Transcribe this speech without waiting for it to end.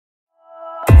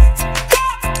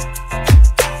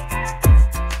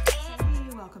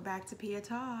back to Pia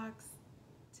Talks.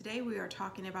 Today we are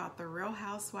talking about The Real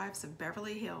Housewives of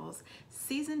Beverly Hills,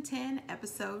 Season 10,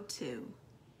 Episode 2.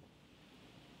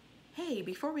 Hey,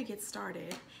 before we get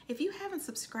started, if you haven't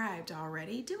subscribed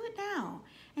already, do it now.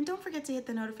 And don't forget to hit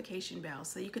the notification bell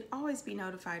so you can always be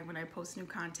notified when I post new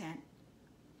content.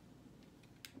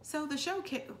 So the show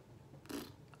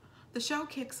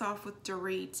kicks off with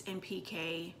Dorit and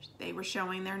PK. They were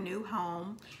showing their new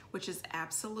home, which is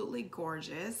absolutely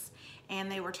gorgeous. And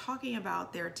they were talking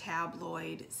about their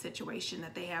tabloid situation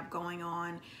that they have going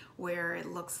on, where it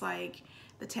looks like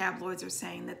the tabloids are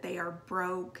saying that they are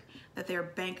broke, that their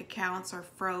bank accounts are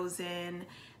frozen,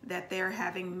 that they're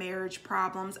having marriage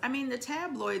problems. I mean, the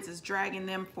tabloids is dragging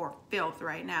them for filth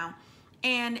right now.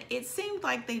 And it seemed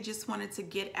like they just wanted to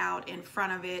get out in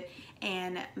front of it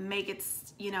and make it,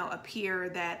 appear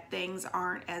that things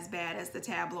aren't as bad as the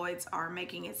tabloids are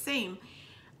making it seem.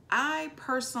 I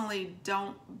personally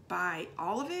don't buy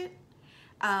all of it.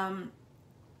 The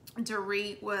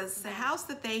house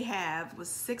that they have was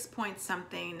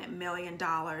 $6-point-something million,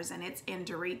 and it's in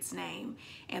Dorit's name.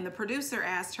 And the producer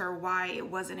asked her why it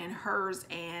wasn't in hers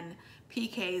and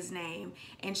PK's name,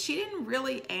 and she didn't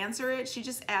really answer it. She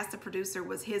just asked the producer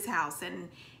was his house and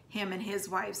him and his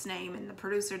wife's name, and the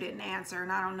producer didn't answer.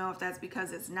 And I don't know if that's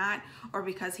because it's not, or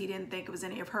because he didn't think it was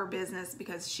any of her business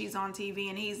because she's on TV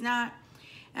and he's not.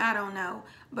 I don't know,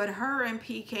 but her and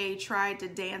PK tried to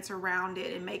dance around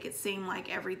it and make it seem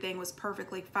like everything was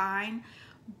perfectly fine.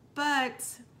 But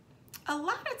a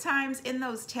lot of times in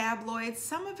those tabloids,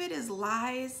 some of it is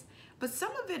lies, but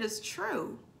some of it is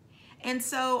true. And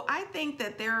so I think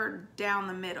that they're down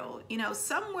the middle.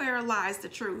 Somewhere lies the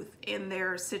truth in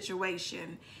their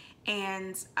situation.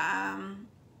 And I'm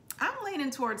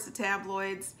leaning towards the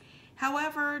tabloids.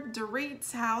 However,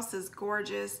 Dorit's house is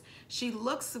gorgeous. She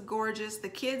looks gorgeous. The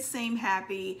kids seem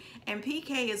happy. And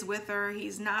PK is with her.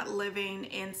 He's not living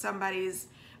in somebody's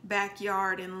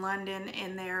backyard in London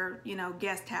in their,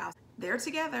 guest house. They're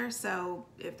together, so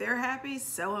if they're happy,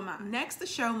 so am I. Next, the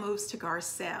show moves to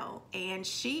Garcelle, and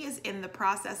she is in the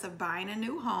process of buying a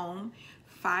new home,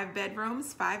 5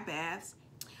 bedrooms, 5 baths.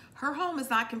 Her home is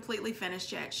not completely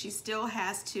finished yet. She still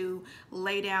has to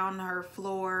lay down her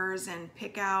floors and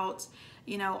pick out,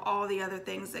 all the other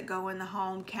things that go in the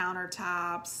home,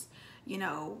 countertops,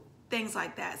 things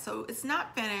like that. So it's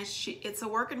not finished. It's a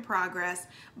work in progress,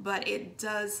 but it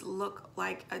does look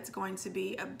like it's going to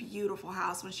be a beautiful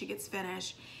house when she gets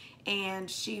finished. And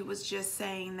she was just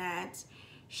saying that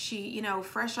she,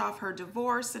 fresh off her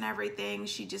divorce and everything,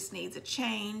 she just needs a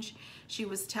change. She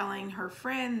was telling her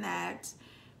friend that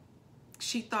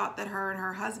she thought that her and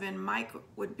her husband, Mike,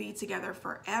 would be together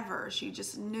forever. She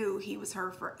just knew he was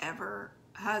her forever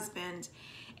husband.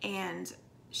 And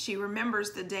she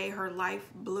remembers the day her life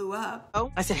blew up.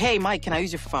 Oh, I said, hey, Mike, can I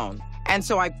use your phone? And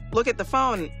so I look at the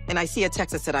phone and I see a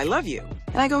text that said, I love you.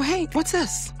 And I go, hey, what's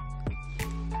this?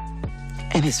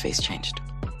 And his face changed.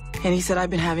 And he said, I've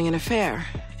been having an affair.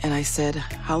 And I said,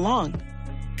 how long?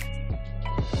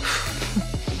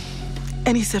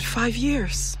 And he said, 5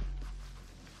 years.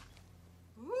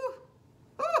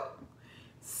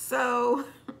 So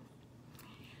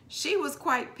she was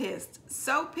quite pissed.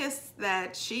 So pissed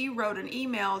that she wrote an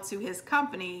email to his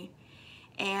company,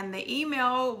 and the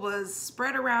email was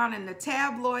spread around in the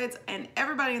tabloids, and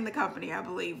everybody in the company, I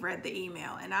believe, read the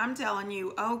email. And I'm telling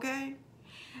you, okay,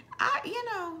 that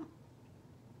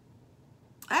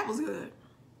was good.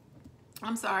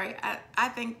 I'm sorry. I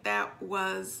think that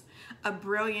was a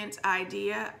brilliant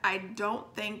idea. I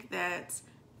don't think that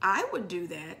I would do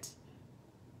that.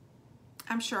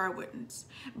 I'm sure I wouldn't,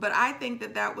 but I think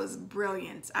that that was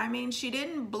brilliant. I mean, she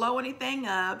didn't blow anything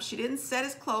up. She didn't set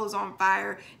his clothes on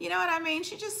fire. You know what I mean?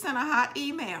 She just sent a hot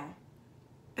email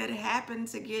that happened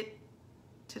to get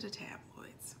to the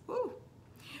tabloids. Woo.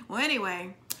 Well,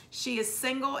 anyway, she is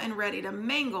single and ready to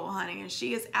mingle, honey, and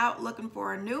she is out looking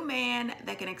for a new man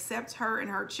that can accept her and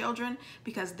her children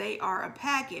because they are a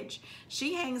package.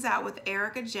 She hangs out with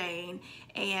Erica Jane,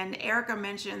 and Erica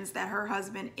mentions that her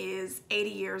husband is 80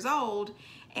 years old,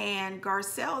 and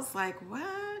Garcelle's like,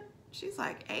 what? She's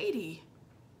like, 80?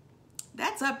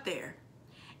 That's up there.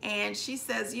 And she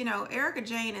says, Erica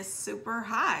Jane is super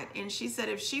hot. And she said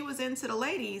if she was into the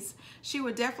ladies, she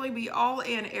would definitely be all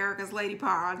in Erica's lady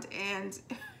pond. And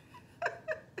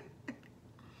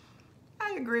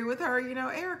I agree with her.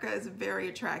 Erica is very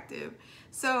attractive.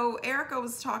 So Erica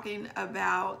was talking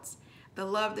about the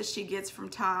love that she gets from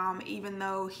Tom, even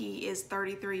though he is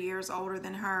 33 years older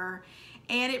than her.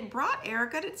 And it brought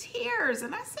Erica to tears.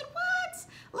 And I said, what?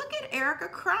 Look at Erica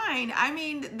crying. I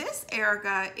mean, this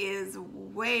Erica is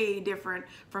way different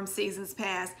from seasons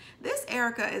past. This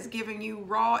Erica is giving you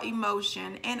raw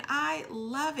emotion, and I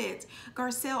love it.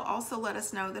 Garcelle also let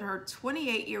us know that her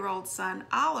 28-year-old son,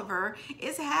 Oliver,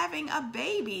 is having a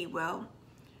baby. Well,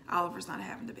 Oliver's not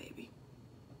having the baby.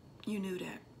 You knew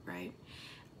that, right?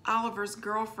 Oliver's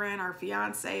girlfriend or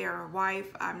fiance or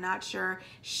wife, I'm not sure,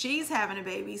 she's having a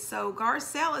baby. So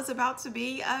Garcelle is about to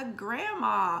be a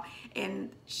grandma,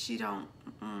 and she don't,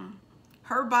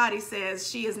 her body says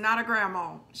she is not a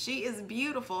grandma. She is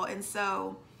beautiful, and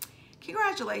so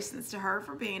congratulations to her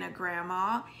for being a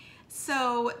grandma.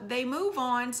 So they move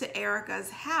on to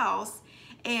Erica's house,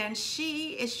 and she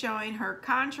is showing her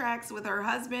contracts with her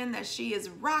husband that she is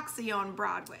Roxy on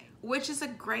Broadway, which is a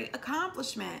great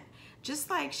accomplishment.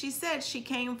 Just like she said, she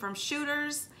came from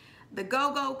Shooters, the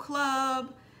Go-Go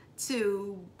Club,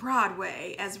 to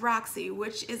Broadway as Roxy,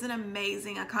 which is an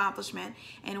amazing accomplishment.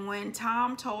 And when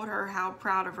Tom told her how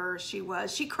proud of her she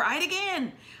was, she cried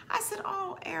again. I said,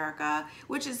 oh, Erica,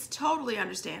 which is totally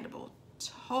understandable.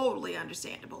 Totally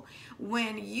understandable.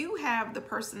 When you have the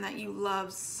person that you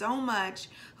love so much,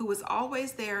 who is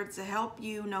always there to help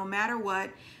you no matter what,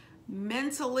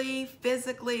 mentally,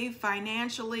 physically,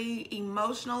 financially,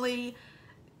 emotionally,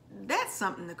 that's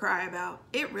something to cry about.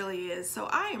 It really is. So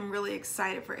I am really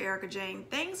excited for Erica Jane.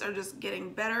 Things are just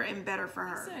getting better and better for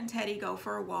her. Lisa and Teddy go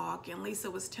for a walk, and Lisa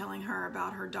was telling her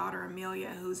about her daughter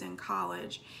Amelia, who's in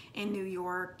college in New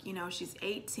York. You know, she's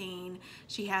 18.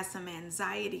 She has some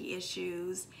anxiety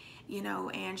issues, you know,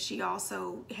 and she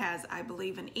also has, I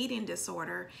believe, an eating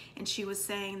disorder. And she was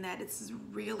saying that it's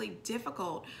really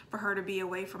difficult for her to be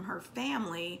away from her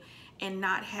family and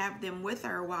not have them with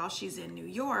her while she's in New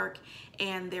York.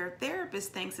 And their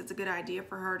therapist thinks it's a good idea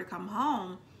for her to come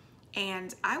home.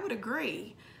 And I would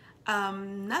agree.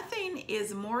 Nothing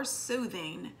is more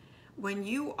soothing when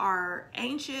you are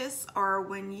anxious or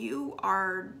when you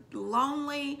are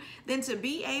lonely than to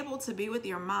be able to be with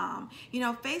your mom. You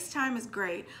know, FaceTime is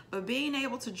great, but being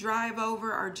able to drive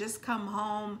over or just come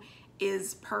home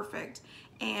is perfect.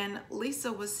 And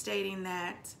Lisa was stating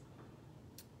that,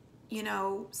 you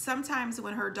know, sometimes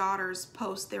when her daughters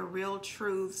post their real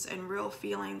truths and real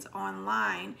feelings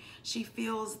online, she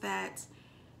feels that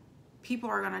people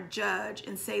are going to judge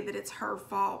and say that it's her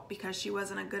fault because she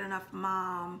wasn't a good enough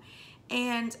mom.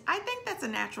 And I think that's a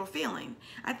natural feeling.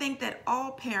 I think that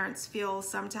all parents feel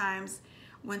sometimes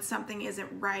when something isn't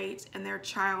right and their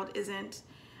child isn't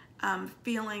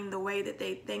feeling the way that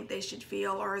they think they should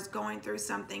feel or is going through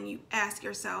something, you ask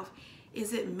yourself,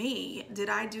 is it me? Did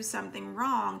I do something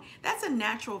wrong? That's a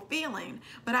natural feeling,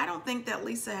 but I don't think that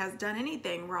Lisa has done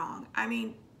anything wrong. I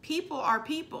mean, people are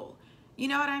people. You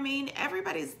know what I mean?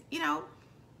 Everybody's, you know,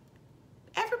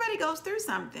 everybody goes through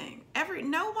something.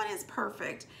 No one is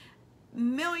perfect.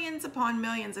 Millions upon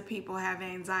millions of people have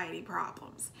anxiety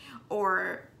problems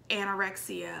or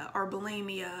anorexia or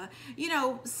bulimia, you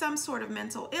know, some sort of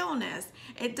mental illness.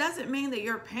 It doesn't mean that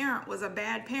your parent was a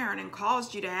bad parent and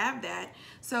caused you to have that.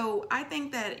 So I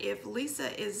think that if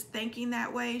Lisa is thinking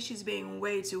that way, she's being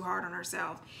way too hard on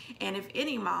herself. And if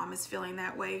any mom is feeling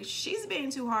that way, she's being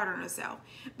too hard on herself,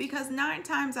 because 9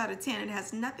 times out of 10, it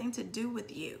has nothing to do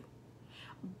with you.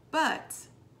 But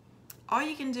all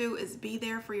you can do is be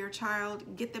there for your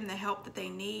child, get them the help that they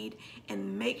need,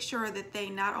 and make sure that they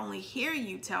not only hear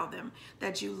you tell them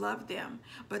that you love them,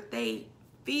 but they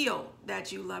feel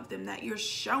that you love them, that you're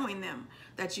showing them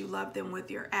that you love them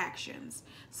with your actions.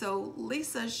 So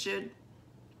Lisa should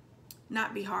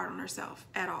not be hard on herself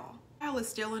at all. Kyle is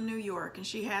still in New York, and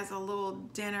she has a little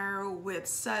dinner with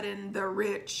Sutton the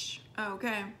Rich,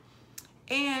 okay?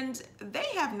 And they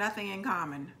have nothing in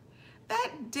common.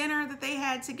 That dinner that they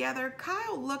had together,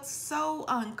 Kyle looked so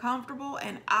uncomfortable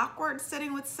and awkward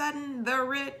sitting with Sutton the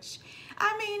Rich.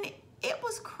 I mean, it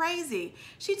was crazy.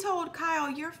 She told Kyle,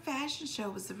 your fashion show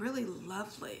was really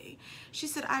lovely. She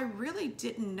said, I really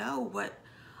didn't know what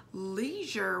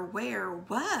leisure wear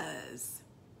was.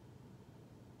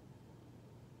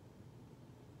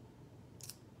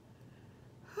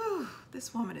 Whew,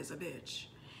 this woman is a bitch.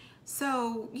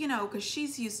 So, you know, because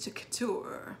she's used to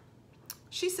couture.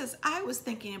 She says, I was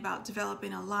thinking about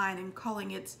developing a line and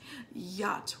calling it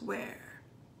yacht wear.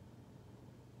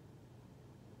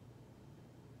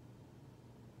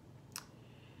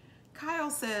 Kyle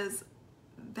says,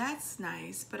 that's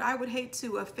nice, but I would hate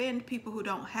to offend people who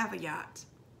don't have a yacht.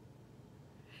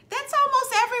 That's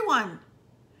almost everyone.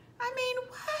 I mean,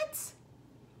 what?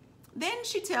 Then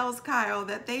she tells Kyle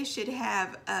that they should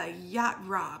have a yacht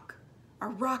rock, a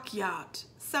rock yacht,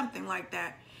 something like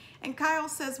that. And Kyle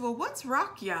says, well, what's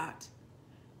rock yacht?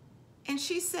 And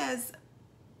she says,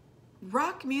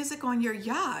 rock music on your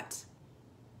yacht.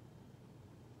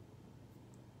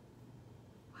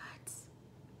 What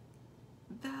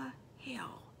the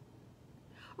hell?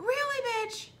 Really,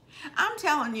 bitch? I'm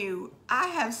telling you, I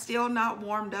have still not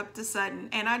warmed up to Sutton,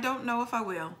 and I don't know if I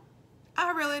will.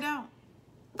 I really don't.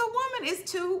 The woman is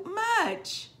too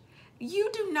much.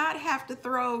 You do not have to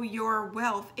throw your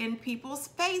wealth in people's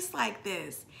face like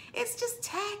this. It's just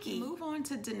tacky. Move on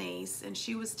to Denise, and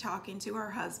she was talking to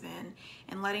her husband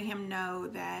and letting him know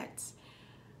that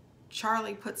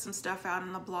Charlie put some stuff out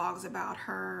in the blogs about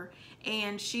her,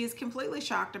 and she is completely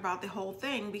shocked about the whole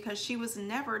thing because she was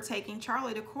never taking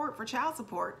Charlie to court for child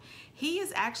support. He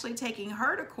is actually taking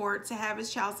her to court to have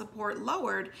his child support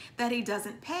lowered that he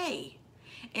doesn't pay.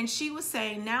 And she was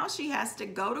saying now she has to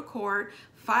go to court,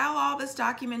 file all this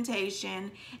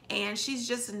documentation, and she's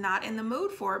just not in the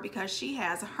mood for it because she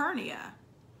has a hernia.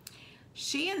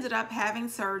 She ended up having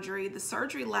surgery. The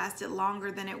surgery lasted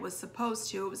longer than it was supposed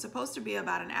to. It was supposed to be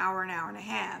about an hour and a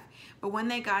half. But when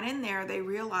they got in there, they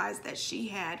realized that she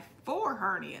had 4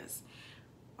 hernias.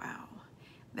 Wow,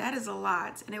 that is a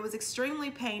lot. And it was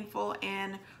extremely painful,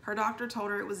 and her doctor told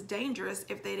her it was dangerous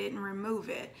if they didn't remove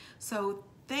it. So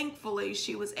thankfully,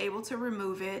 she was able to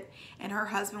remove it, and her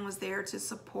husband was there to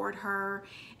support her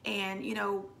and, you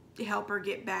know, help her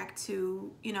get back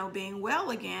to, you know, being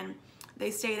well again. They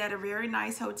stayed at a very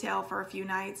nice hotel for a few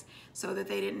nights so that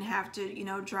they didn't have to, you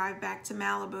know, drive back to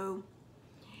Malibu.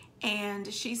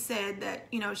 And she said that,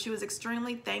 you know, she was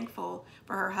extremely thankful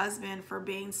for her husband for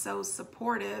being so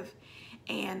supportive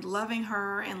and loving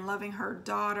her and loving her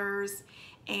daughters.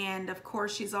 And of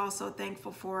course, she's also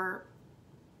thankful for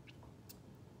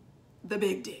the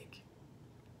big dick.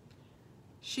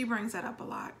 She brings that up a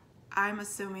lot. I'm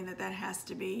assuming that that has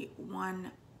to be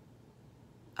one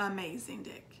amazing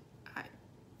dick.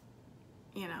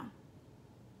 You know,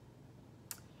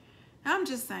 I'm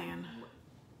just saying.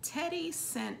 Teddy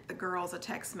sent the girls a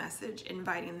text message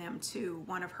inviting them to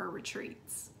one of her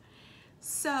retreats.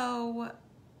 So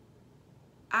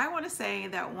I want to say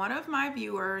that one of my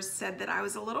viewers said that I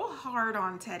was a little hard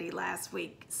on Teddy last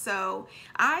week. So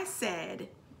I said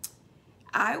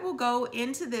I will go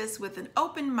into this with an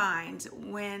open mind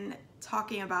when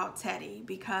talking about Teddy,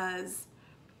 because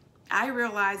I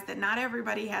realize that not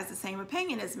everybody has the same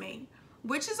opinion as me,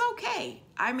 which is okay.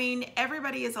 I mean,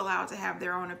 everybody is allowed to have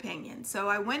their own opinion. So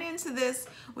I went into this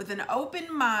with an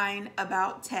open mind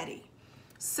about Teddy.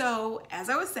 So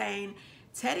as I was saying,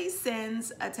 Teddy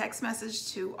sends a text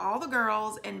message to all the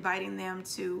girls inviting them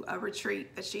to a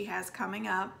retreat that she has coming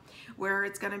up, where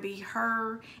it's going to be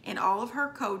her and all of her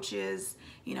coaches.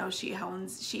 You know, she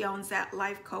owns that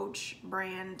life coach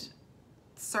brand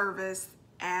service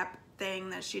app thing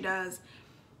that she does,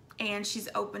 and she's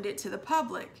opened it to the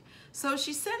public. So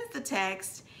she sends the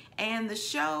text, and the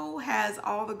show has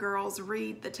all the girls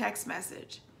read the text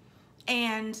message.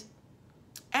 And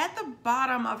at the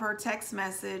bottom of her text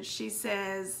message, she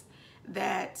says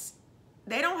that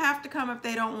they don't have to come if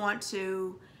they don't want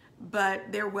to, but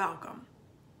they're welcome.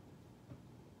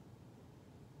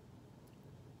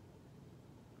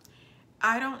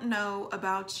 I don't know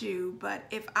about you, but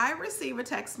if I receive a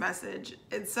text message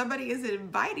and somebody is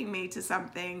inviting me to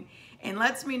something and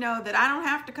lets me know that I don't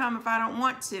have to come if I don't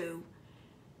want to,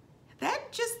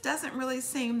 that just doesn't really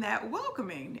seem that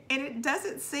welcoming. And it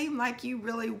doesn't seem like you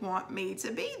really want me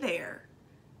to be there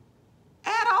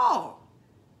at all.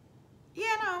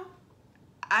 You know,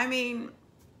 I mean,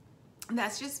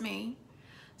 that's just me.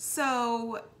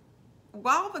 So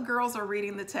while the girls are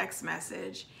reading the text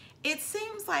message, it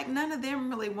seems like none of them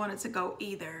really wanted to go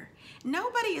either.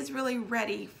 Nobody is really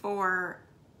ready for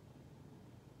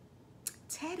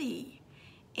Teddy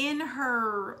in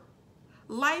her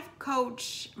life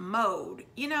coach mode.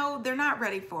 You know, they're not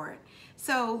ready for it.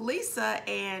 So Lisa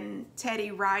and Teddy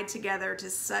ride together to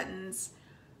Sutton's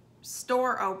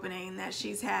store opening that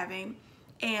she's having.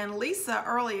 And Lisa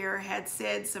earlier had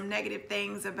said some negative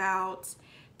things about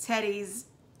Teddy's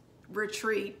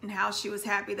retreat and how she was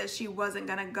happy that she wasn't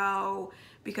gonna go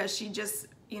because she just,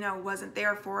 you know, wasn't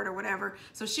there for it or whatever.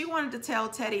 So she wanted to tell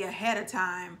Teddy ahead of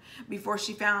time before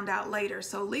she found out later.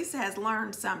 So Lisa has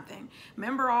learned something.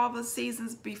 Remember all the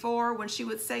seasons before when she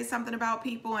would say something about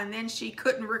people and then she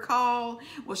couldn't recall?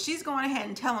 Well, she's going ahead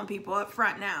and telling people up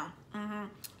front now.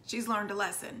 She's learned a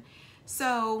lesson.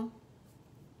 So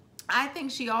I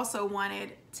think she also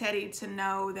wanted Teddy to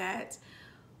know that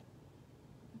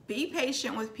be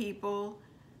patient with people,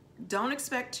 don't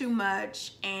expect too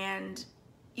much, and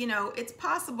you know, it's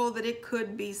possible that it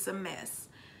could be some mess.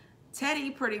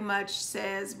 Teddy pretty much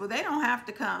says, well, they don't have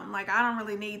to come. Like, I don't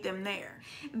really need them there.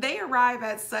 They arrive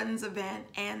at Sutton's event,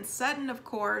 and Sutton, of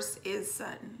course, is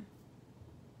Sutton.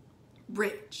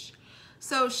 rich.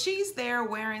 So she's there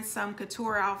wearing some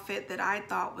couture outfit that I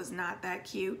thought was not that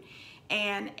cute.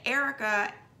 And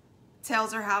Erica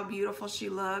tells her how beautiful she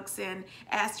looks and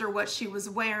asked her what she was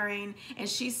wearing. And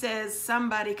she says,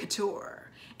 somebody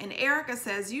couture. And Erica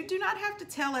says, you do not have to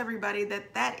tell everybody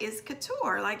that that is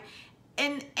couture. Like,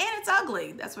 and it's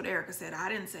ugly. That's what Erica said. I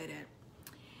didn't say that.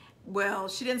 Well,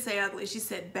 she didn't say ugly. She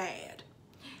said bad.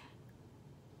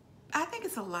 I think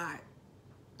it's a lot.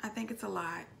 I think it's a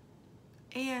lot.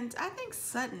 And I think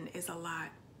Sutton is a lot,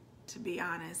 to be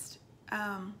honest.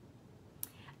 I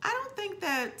don't think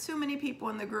that too many people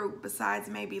in the group, besides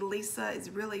maybe Lisa, is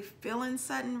really feeling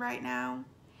Sutton right now.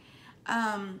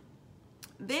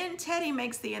 Then Teddy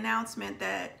makes the announcement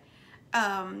that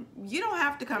you don't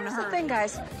have to come to her. Here's the thing,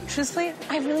 guys. Truthfully,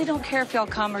 I really don't care if y'all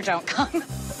come or don't come.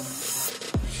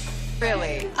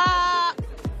 Really?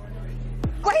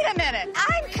 Wait a minute.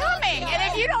 I'm coming,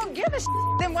 and if you don't give a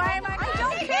then why am I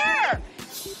don't care.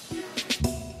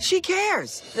 She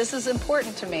cares. This is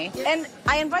important to me. And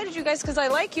I invited you guys because I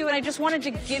like you, and I just wanted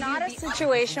to give you a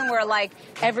situation where, like,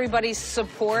 everybody's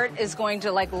support is going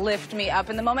to, like, lift me up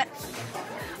in the moment.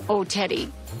 Oh,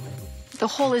 Teddy, the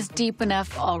hole is deep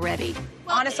enough already.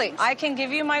 Honestly, I can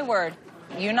give you my word.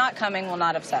 You not coming will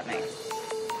not upset me.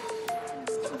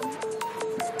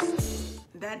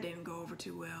 That didn't go over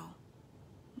too well.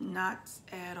 Not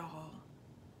at all.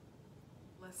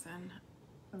 Listen.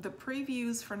 The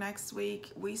previews for next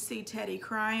week, we see Teddy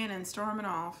crying and storming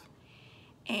off.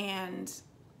 And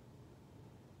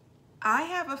I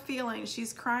have a feeling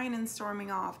she's crying and storming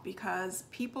off because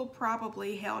people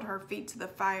probably held her feet to the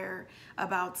fire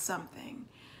about something.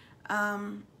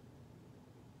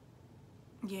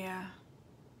 Yeah.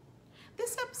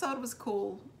 This episode was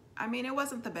cool. I mean, it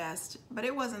wasn't the best, but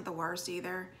it wasn't the worst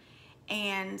either.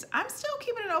 And I'm still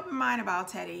keeping an open mind about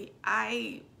Teddy.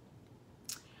 I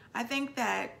think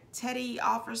that Teddy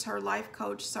offers her life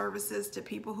coach services to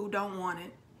people who don't want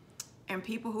it and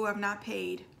people who have not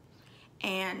paid.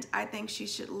 And I think she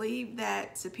should leave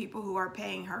that to people who are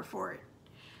paying her for it.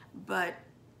 But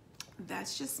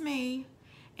that's just me.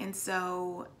 And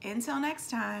so until next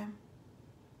time,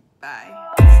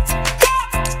 bye.